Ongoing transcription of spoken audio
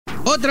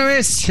Otra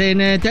vez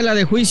en tela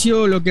de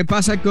juicio lo que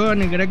pasa con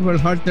Greg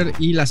Berhalter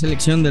y la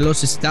selección de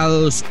los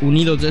Estados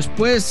Unidos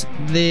después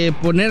de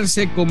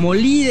ponerse como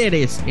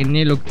líderes en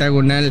el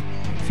octagonal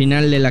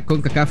final de la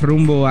CONCACAF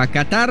rumbo a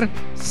Qatar.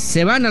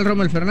 Se van al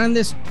Rommel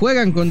Fernández,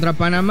 juegan contra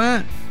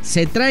Panamá,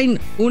 se traen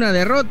una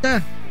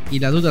derrota y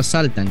las dudas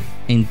saltan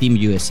en Team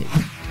USA.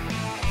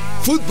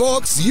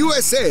 Footbox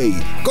USA,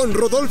 con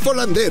Rodolfo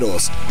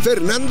Landeros,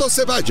 Fernando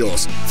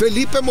Ceballos,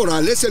 Felipe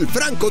Morales el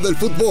Franco del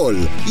fútbol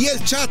y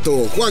el Chato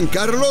Juan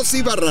Carlos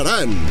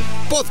Ibarrarán.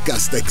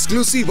 Podcast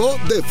exclusivo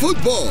de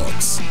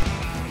Footbox.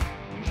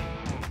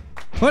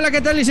 Hola,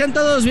 ¿qué tal? Y sean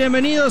todos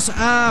bienvenidos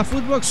a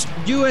Footbox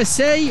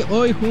USA.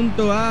 Hoy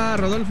junto a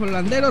Rodolfo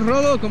Landeros.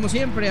 Rodo, como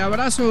siempre,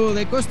 abrazo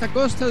de costa a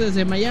costa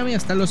desde Miami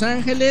hasta Los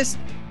Ángeles.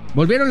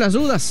 Volvieron las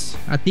dudas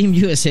a Team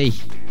USA.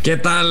 ¿Qué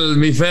tal,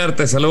 mi Fer?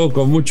 Te saludo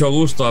con mucho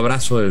gusto,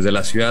 abrazo desde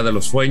la ciudad de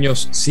los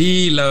sueños.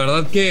 Sí, la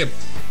verdad que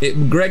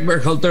Greg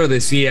Berhalter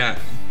decía,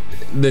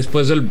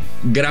 después del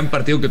gran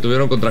partido que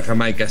tuvieron contra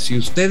Jamaica, si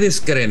ustedes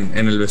creen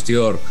en el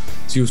vestidor,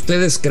 si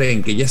ustedes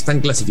creen que ya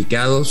están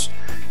clasificados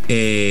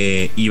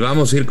y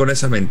vamos a ir con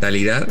esa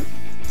mentalidad,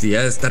 si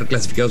ya de estar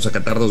clasificados a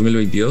Qatar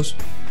 2022,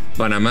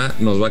 Panamá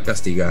nos va a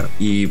castigar.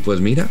 Y pues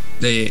mira,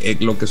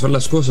 lo que son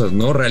las cosas,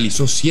 ¿no?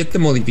 Realizó 7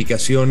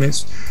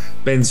 modificaciones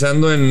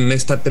pensando en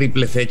esta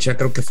triple fecha.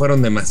 Creo que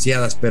fueron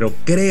demasiadas, pero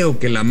creo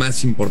que la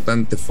más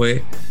importante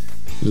fue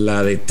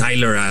la de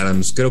Tyler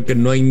Adams. Creo que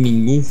no hay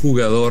ningún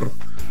jugador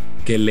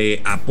que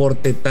le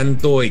aporte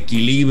tanto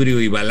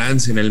equilibrio y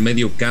balance en el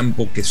medio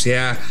campo, que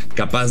sea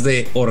capaz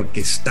de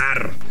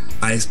orquestar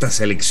a esta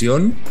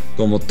selección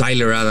como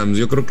Tyler Adams.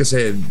 Yo creo que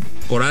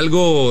por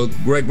algo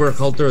Greg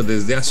Berhalter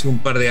desde hace un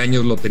par de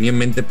años lo tenía en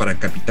mente para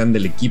capitán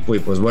del equipo, y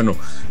pues bueno,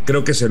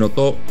 creo que se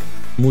notó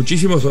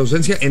muchísimo su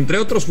ausencia, entre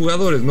otros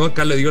jugadores, ¿no?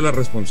 Acá le dio la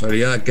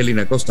responsabilidad a Kellyn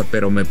Acosta,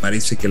 pero me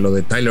parece que lo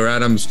de Tyler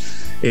Adams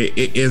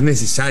es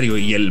necesario,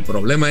 y el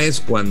problema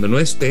es cuando no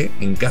esté,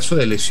 en caso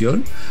de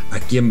lesión, ¿a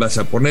quién vas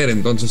a poner?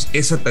 Entonces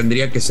esa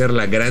tendría que ser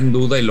la gran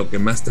duda y lo que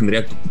más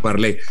tendría que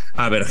ocuparle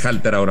a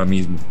Berhalter ahora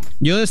mismo.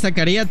 Yo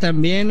destacaría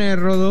también,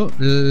 Rodo,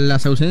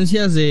 las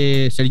ausencias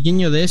de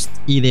Sergiño Dest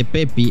y de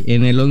Pepi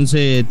en el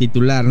 11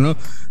 titular, ¿no?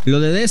 Lo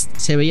de Dest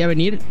se veía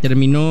venir,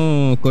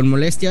 terminó con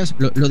molestias,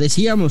 lo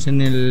decíamos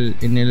en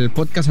el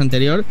podcast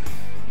anterior.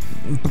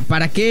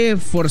 ¿Para qué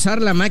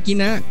forzar la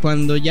máquina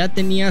cuando ya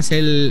tenías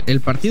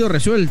el partido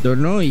resuelto,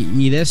 ¿no?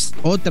 Y Dest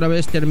otra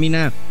vez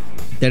termina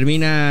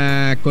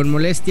con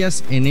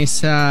molestias en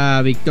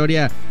esa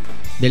victoria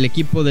del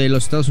equipo de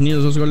los Estados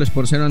Unidos,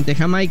 2-0 ante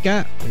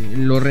Jamaica.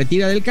 Lo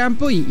retira del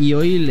campo y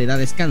hoy le da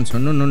descanso,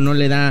 ¿no? No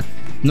le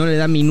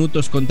da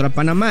minutos contra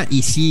Panamá,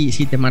 y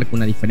sí te marca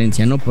una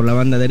diferencia, ¿no? Por la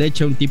banda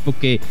derecha, un tipo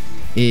que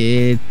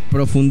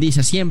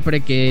profundiza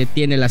siempre, que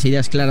tiene las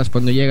ideas claras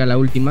cuando llega a la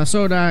última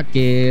hora,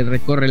 que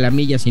recorre la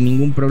milla sin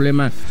ningún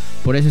problema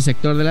por ese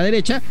sector de la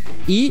derecha.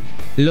 Y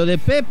lo de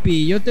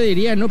Pepi, yo te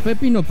diría, no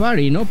Pepi no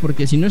pari, ¿no?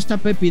 Porque si no está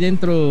Pepi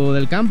dentro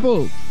del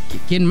campo,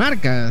 ¿quién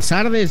marca?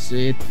 Sardes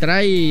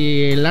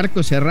trae el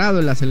arco cerrado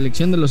en la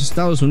selección de los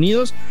Estados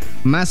Unidos,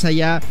 más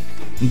allá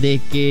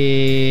de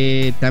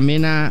que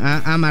también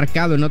ha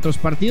marcado en otros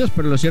partidos,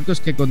 pero lo cierto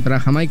es que contra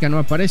Jamaica no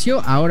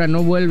apareció, ahora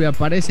no vuelve a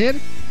aparecer.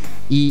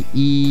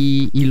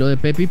 Y lo de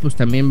Pepi pues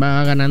también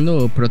va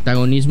ganando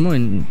protagonismo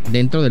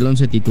dentro del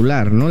 11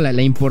 titular, ¿no?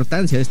 La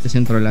importancia de este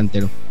centro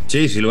delantero.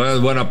 Sí,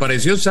 bueno,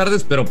 apareció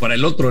Sardes, pero para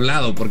el otro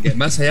lado, porque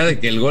más allá de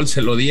que el gol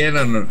se lo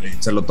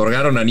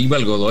otorgaron a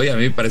Aníbal Godoy, a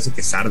mí me parece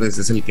que Sardes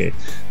es el que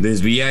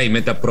desvía y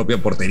mete a propia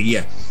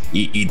portería.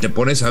 Y te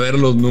pones a ver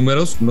los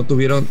números, no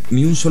tuvieron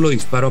ni un solo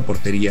disparo a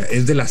portería.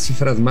 Es de las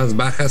cifras más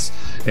bajas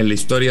en la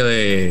historia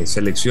de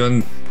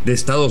selección de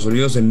Estados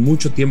Unidos en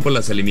mucho tiempo en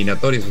las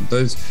eliminatorias.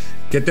 Entonces,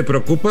 ¿qué te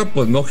preocupa?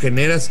 Pues no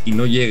generas y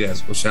no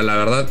llegas. O sea, la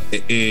verdad,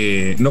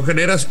 no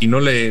generas y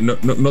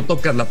no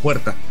tocas la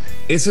puerta.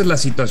 Esa es la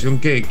situación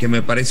que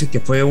me parece que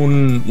fue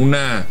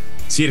una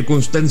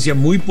circunstancia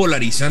muy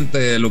polarizante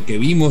de lo que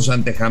vimos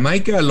ante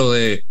Jamaica, lo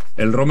de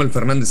el Rommel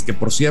Fernández, que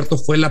por cierto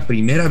fue la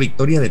primera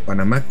victoria de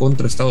Panamá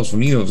contra Estados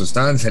Unidos.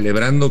 Estaban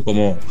celebrando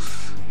como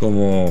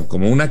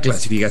una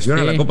clasificación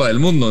a la Copa del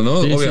Mundo,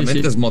 ¿no? Sí,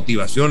 obviamente sí. Es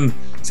motivación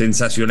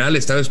sensacional.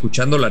 Estaba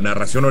escuchando la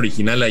narración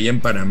original allá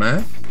en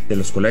Panamá de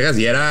los colegas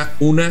y era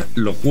una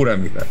locura,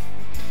 mira.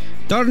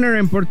 Turner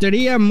en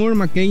portería, Moore,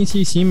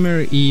 Mackenzie,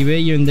 Zimmer y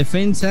Bello en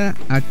defensa,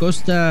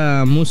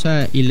 Acosta,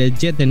 Musa y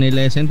Leggett en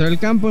el centro del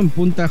campo. En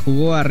punta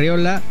jugó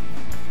Arriola,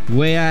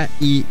 Wea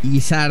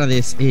y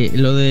Sardes.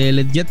 Lo de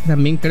Leggett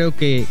también creo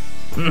que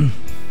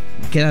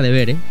queda de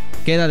ver,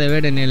 queda de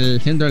ver en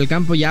el centro del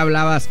campo. Ya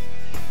hablabas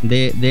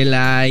de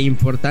la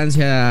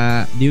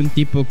importancia de un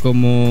tipo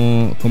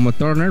como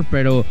Turner,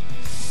 pero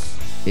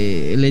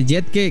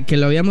Leggett que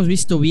lo habíamos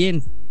visto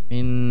bien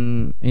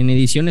en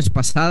ediciones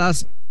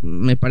pasadas,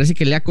 me parece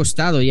que le ha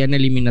costado ya en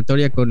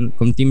eliminatoria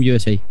con Team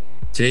USA.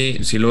 Sí,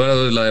 sin lugar a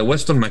dudas, la de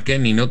Weston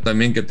McKennie, ¿no?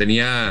 También que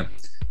tenía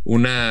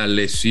una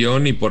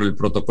lesión y por el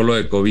protocolo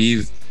de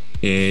COVID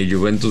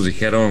Juventus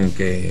dijeron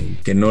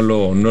que no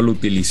lo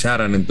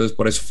utilizaran, entonces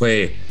por eso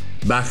fue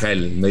baja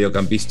el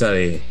mediocampista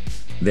de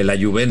de la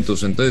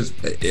Juventus. Entonces,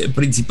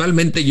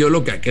 principalmente yo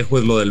lo que aquejo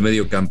es lo del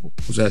medio campo.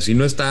 O sea, si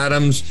no está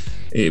Adams,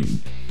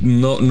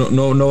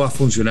 no va a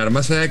funcionar.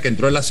 Más allá de que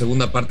entró en la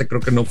segunda parte,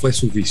 creo que no fue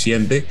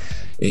suficiente.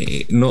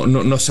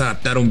 No se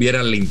adaptaron bien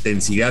a la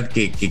intensidad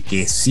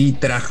que sí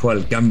trajo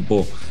al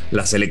campo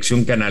la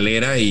selección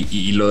canalera,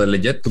 y lo de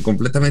Lletto,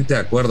 completamente de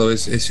acuerdo.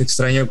 Es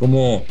extraño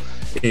cómo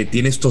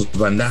tiene estos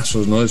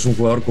bandazos, ¿no? Es un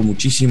jugador con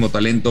muchísimo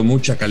talento,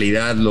 mucha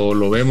calidad,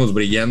 lo vemos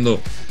brillando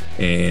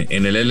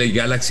en el LA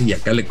Galaxy, y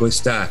acá le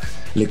cuesta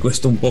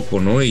un poco,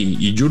 ¿no?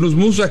 Y Yunus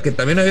Musa, que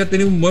también había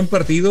tenido un buen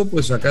partido,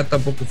 pues acá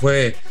tampoco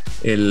fue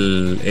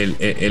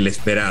el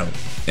esperado.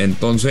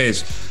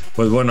 Entonces,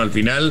 pues bueno, al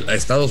final a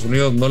Estados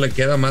Unidos no le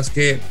queda más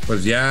que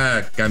pues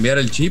ya cambiar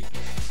el chip,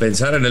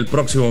 pensar en el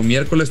próximo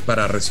miércoles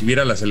para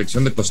recibir a la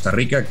selección de Costa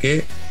Rica,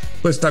 que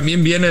pues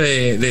también viene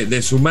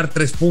de sumar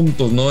 3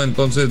 puntos, ¿no?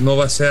 Entonces no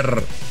va a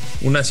ser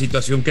una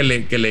situación que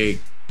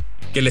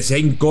le sea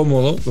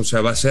incómodo, o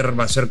sea, va a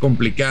ser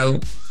complicado.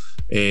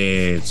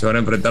 Se van a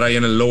enfrentar ahí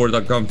en el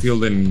Lower.com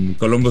Field en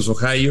Columbus,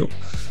 Ohio,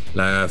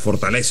 la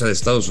fortaleza de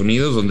Estados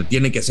Unidos, donde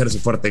tiene que hacerse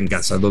fuerte en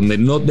casa, donde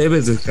no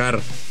debes dejar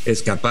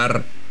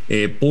escapar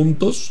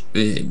puntos,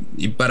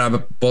 y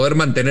para poder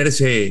mantener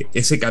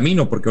ese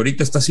camino, porque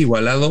ahorita estás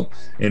igualado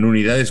en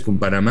unidades con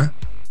Panamá.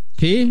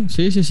 Sí,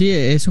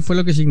 eso fue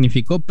lo que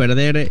significó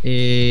perder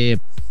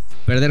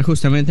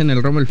justamente en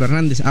el Rommel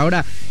Fernández.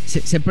 Ahora,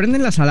 se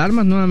prenden las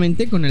alarmas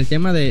nuevamente con el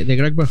tema de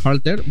Greg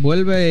Berhalter,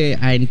 vuelve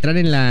a entrar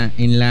en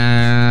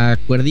la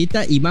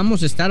cuerdita, y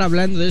vamos a estar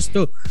hablando de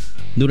esto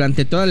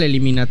durante toda la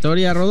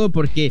eliminatoria, Rodo,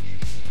 porque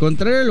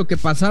contrario a lo que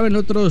pasaba en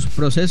otros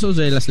procesos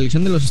de la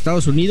selección de los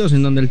Estados Unidos,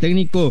 en donde el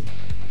técnico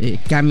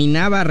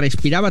caminaba,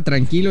 respiraba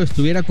tranquilo,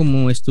 estuviera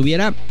como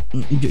estuviera,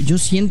 yo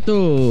siento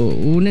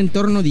un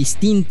entorno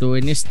distinto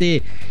en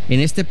este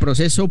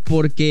proceso,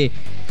 porque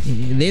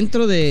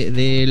dentro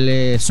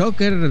del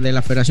soccer, de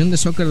la Federación de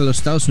Soccer de los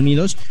Estados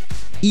Unidos,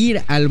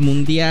 ir al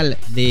Mundial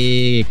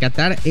de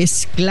Qatar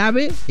es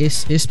clave,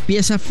 es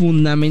pieza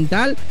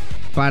fundamental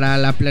para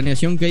la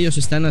planeación que ellos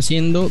están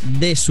haciendo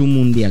de su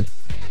Mundial.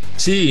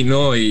 Sí,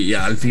 no, y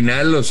al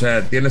final, o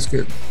sea,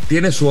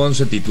 tiene su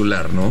 11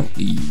 titular, ¿no?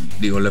 Y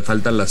digo, le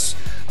faltan las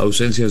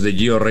ausencias de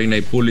Gio Reyna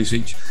y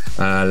Pulisic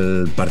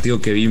al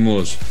partido que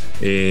vimos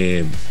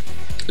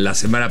la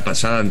semana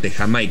pasada ante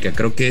Jamaica.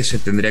 Creo que ese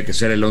tendría que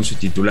ser el 11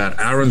 titular.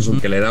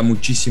 Aronson, que le da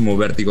muchísimo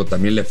vértigo,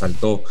 también le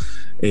faltó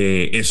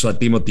eso a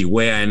Timothy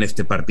Weah en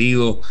este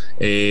partido.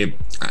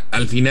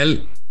 Al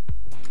final,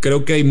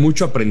 creo que hay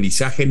mucho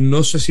aprendizaje.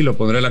 No sé si lo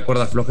pondré en la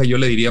cuerda floja. Yo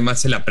le diría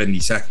más el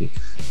aprendizaje,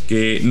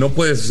 que no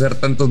puedes hacer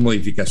tantas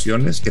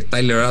modificaciones, que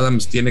Tyler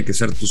Adams tiene que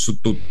ser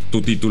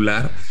tu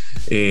titular.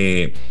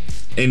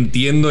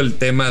 Entiendo el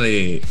tema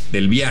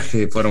del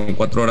viaje, fueron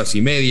 4 horas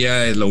y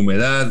media, es la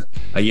humedad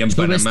allá en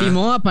Panamá.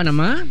 ¿Subestimó a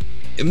Panamá?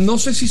 No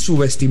sé si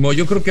subestimó,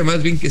 yo creo que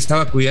más bien que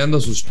estaba cuidando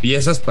sus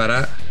piezas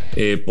para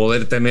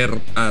poder tener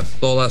a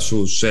todos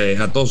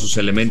sus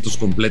elementos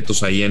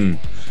completos ahí en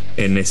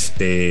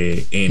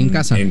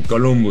casa, en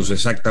Columbus,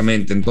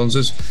 exactamente.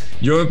 Entonces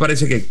yo me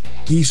parece que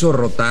quiso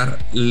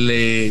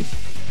rotarle.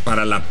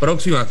 Para la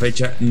próxima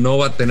fecha no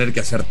va a tener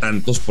que hacer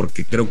tantos,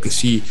 porque creo que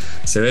sí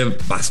se ve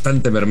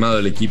bastante mermado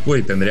el equipo,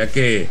 y tendría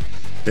que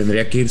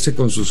irse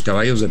con sus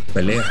caballos de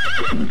pelea.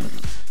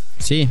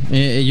 Sí,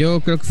 yo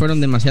creo que fueron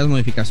demasiadas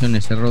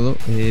modificaciones, Rodo,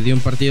 de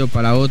un partido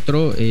para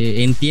otro.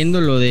 Entiendo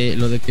lo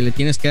de que le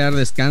tienes que dar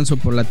descanso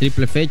por la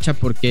triple fecha,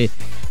 porque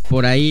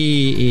por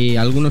ahí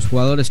algunos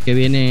jugadores que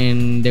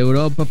vienen de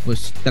Europa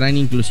pues traen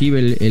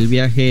inclusive el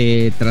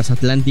viaje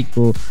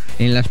transatlántico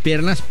en las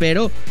piernas,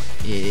 pero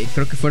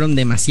creo que fueron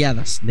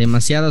demasiadas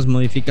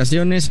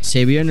modificaciones.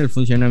 Se vio en el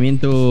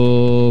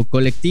funcionamiento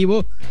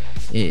colectivo.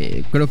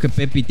 Creo que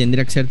Pepi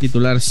tendría que ser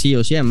titular sí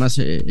o sí. Además,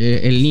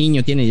 el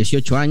niño tiene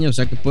 18 años, o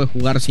sea que puede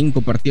jugar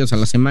 5 partidos a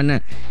la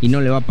semana y no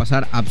le va a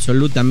pasar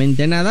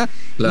absolutamente nada.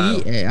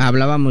 Claro. Y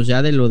hablábamos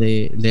ya de lo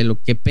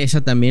que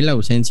pesa también la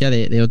ausencia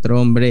de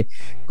otro hombre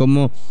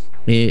como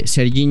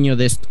Serginho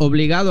Dest.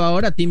 Obligado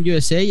ahora Team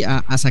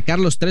USA a sacar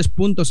los 3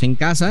 puntos en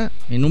casa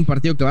en un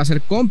partido que va a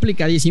ser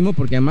complicadísimo,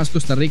 porque además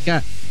Costa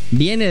Rica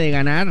viene de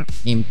ganar,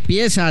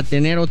 empieza a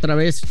tener otra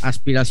vez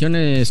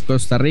aspiraciones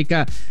Costa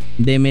Rica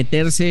de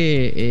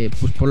meterse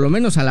pues por lo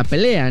menos a la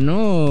pelea,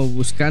 ¿no?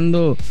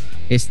 Buscando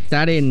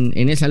estar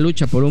en esa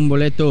lucha por un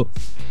boleto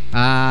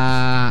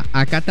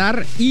a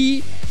Qatar.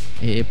 Y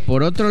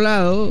por otro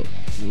lado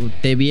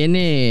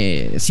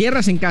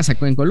cierras en casa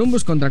en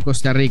Columbus contra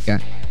Costa Rica,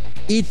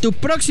 y tu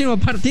próximo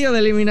partido de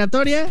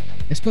eliminatoria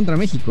es contra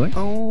México, ¿eh?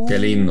 Oh. Qué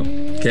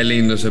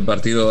lindo ese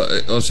partido.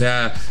 O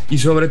sea, y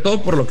sobre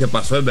todo por lo que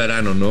pasó el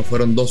verano, ¿no?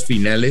 Fueron 2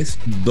 finales,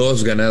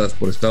 2 ganadas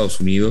por Estados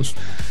Unidos.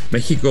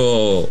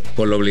 México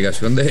con la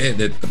obligación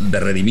de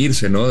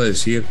redimirse, ¿no? De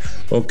decir,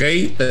 ok,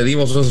 te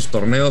dimos esos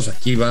torneos,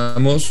 aquí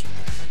vamos.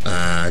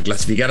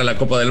 clasificar a la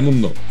Copa del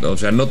Mundo. O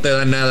sea, no te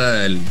da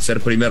nada el ser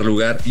primer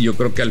lugar, y yo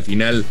creo que al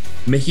final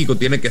México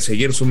tiene que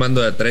seguir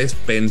sumando de a 3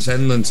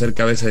 pensando en ser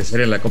cabeza de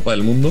serie en la Copa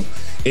del Mundo.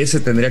 Ese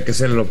tendría que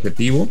ser el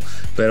objetivo,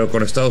 pero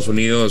con Estados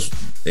Unidos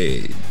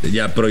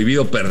ya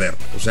prohibido perder.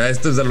 O sea,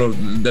 este es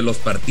de los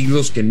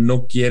partidos que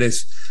no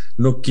quieres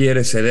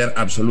ceder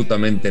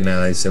absolutamente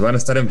nada, y se van a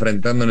estar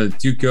enfrentando en el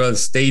TQL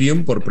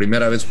Stadium. Por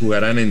primera vez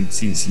jugarán en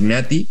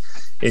Cincinnati.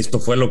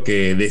 Esto fue lo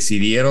que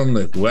decidieron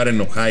de jugar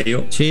en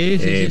Ohio. Sí.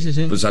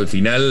 Pues al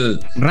final...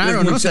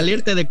 Raro, ¿no?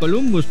 Salirte de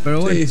Columbus,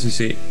 pero bueno.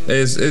 Sí.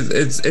 Es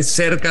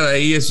cerca de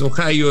ahí, es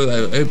Ohio,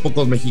 hay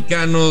pocos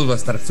mexicanos, va a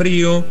estar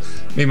frío.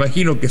 Me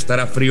imagino que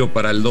estará frío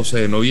para el 12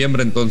 de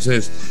noviembre,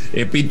 entonces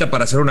pinta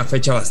para ser una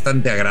fecha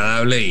bastante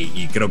agradable,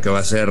 y creo que va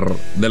a ser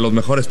de los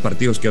mejores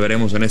partidos que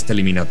veremos en esta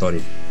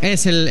eliminatoria.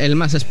 Es el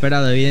más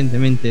esperado,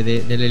 evidentemente,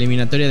 de la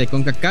eliminatoria de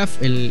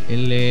CONCACAF,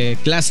 el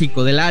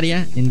clásico del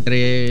área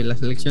entre la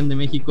selección de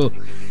México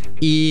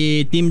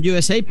y Team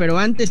USA, pero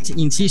antes,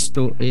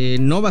 insisto,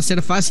 no va a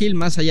ser fácil,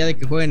 más allá de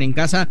que jueguen en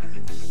casa,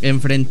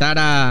 enfrentar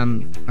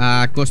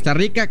a Costa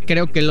Rica.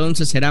 Creo que el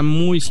 11 será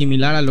muy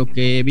similar a lo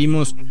que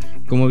vimos,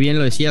 como bien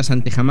lo decías,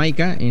 ante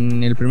Jamaica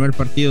en el primer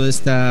partido de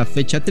esta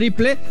fecha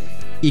triple,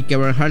 y que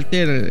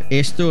Berhalter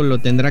esto lo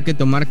tendrá que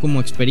tomar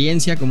como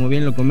experiencia, como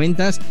bien lo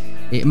comentas,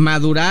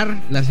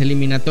 madurar. Las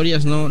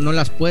eliminatorias no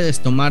las puedes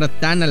tomar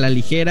tan a la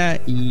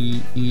ligera, y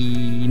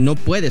no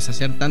puedes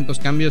hacer tantos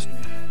cambios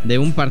de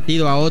un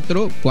partido a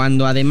otro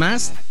cuando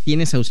además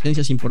tienes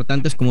ausencias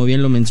importantes, como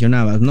bien lo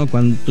mencionabas, ¿no?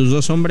 Cuando tus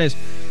dos hombres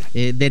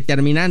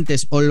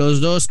determinantes, o los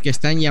dos que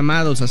están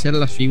llamados a ser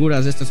las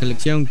figuras de esta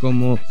selección,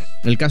 como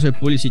el caso de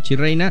Pulisic y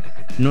Reina,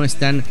 no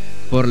están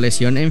por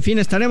lesión. En fin,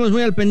 estaremos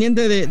muy al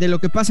pendiente de lo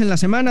que pasa en la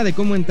semana, de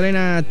cómo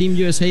entrena Team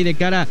USA de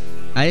cara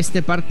a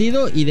este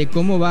partido, y de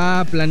cómo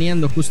va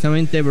planeando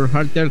justamente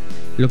Berhalter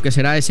lo que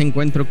será ese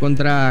encuentro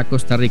contra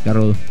Costa Rica,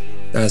 Rodo.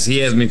 Así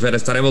es, mi Fer,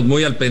 estaremos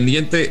muy al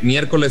pendiente.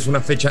 Miércoles, una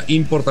fecha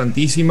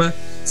importantísima.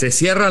 Se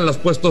cierran los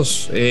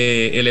puestos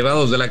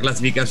elevados de la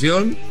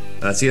clasificación.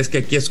 Así es que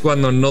aquí es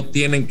cuando no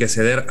tienen que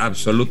ceder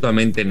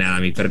absolutamente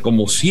nada, mi Fer.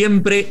 Como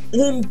siempre,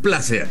 un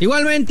placer.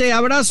 Igualmente,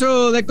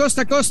 abrazo de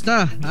costa a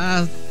costa,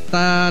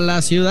 hasta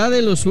la ciudad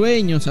de los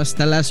sueños,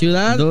 hasta la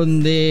ciudad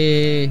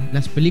donde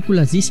las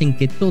películas dicen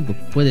que todo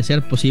puede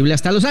ser posible.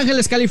 Hasta Los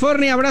Ángeles,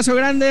 California. Abrazo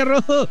grande,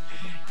 Rojo.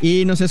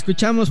 Y nos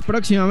escuchamos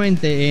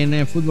próximamente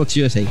en Footbox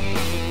USA.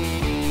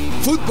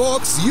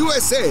 Footbox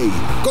USA,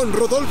 con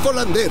Rodolfo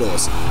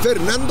Landeros,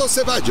 Fernando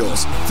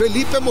Ceballos,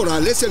 Felipe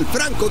Morales, el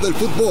Franco del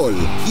fútbol,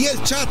 y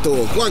el Chato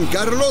Juan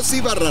Carlos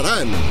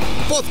Ibarrarán.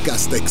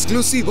 Podcast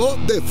exclusivo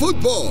de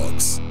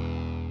Footbox.